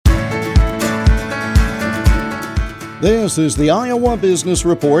This is the Iowa Business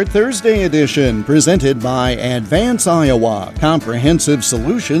Report Thursday edition, presented by Advance Iowa, comprehensive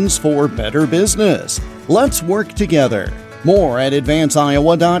solutions for better business. Let's work together. More at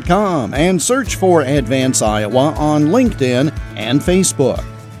advanceiowa.com and search for Advance Iowa on LinkedIn and Facebook.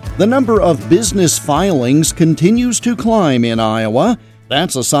 The number of business filings continues to climb in Iowa.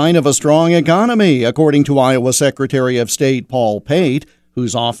 That's a sign of a strong economy, according to Iowa Secretary of State Pate,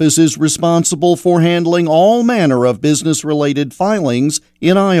 whose office is responsible for handling all manner of business-related filings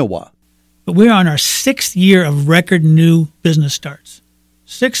in Iowa. But we're on our sixth year of record new business starts.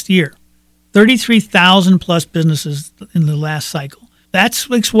 Sixth year. 33,000 plus businesses in the last cycle. That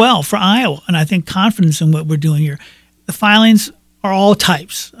speaks well for Iowa, and I think confidence in what we're doing here. The filings are all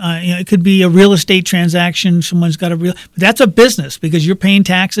types. It could be a real estate transaction. Someone's got but that's a business because you're paying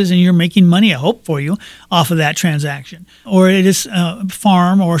taxes and you're making money, I hope for you, off of that transaction. Or it is a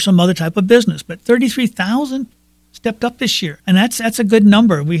farm or some other type of business. But 33,000 stepped up this year, and that's a good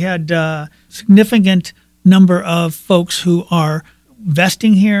number. We had a significant number of folks who are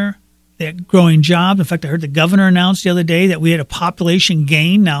investing here. They're growing jobs. In fact, I heard the governor announce the other day that we had a population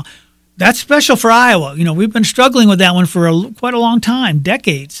gain. Now, that's special for Iowa. You know, we've been struggling with that one for quite a long time,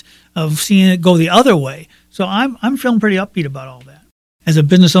 decades of seeing it go the other way. So I'm feeling pretty upbeat about all that. As a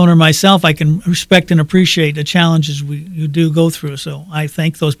business owner myself, I can respect and appreciate the challenges you do go through. So I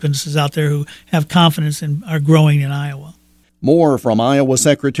thank those businesses out there who have confidence and are growing in Iowa. More from Iowa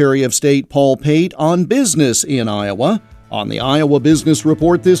Secretary of State Pate on business in Iowa on the Iowa Business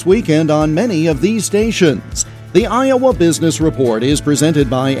Report this weekend on many of these stations. The Iowa Business Report is presented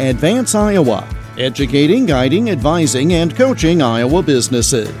by Advance Iowa, educating, guiding, advising, and coaching Iowa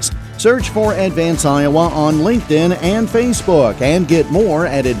businesses. Search for Advance Iowa on LinkedIn and Facebook and get more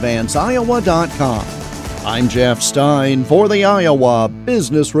at advanceiowa.com. I'm Jeff Stein for the Iowa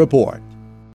Business Report.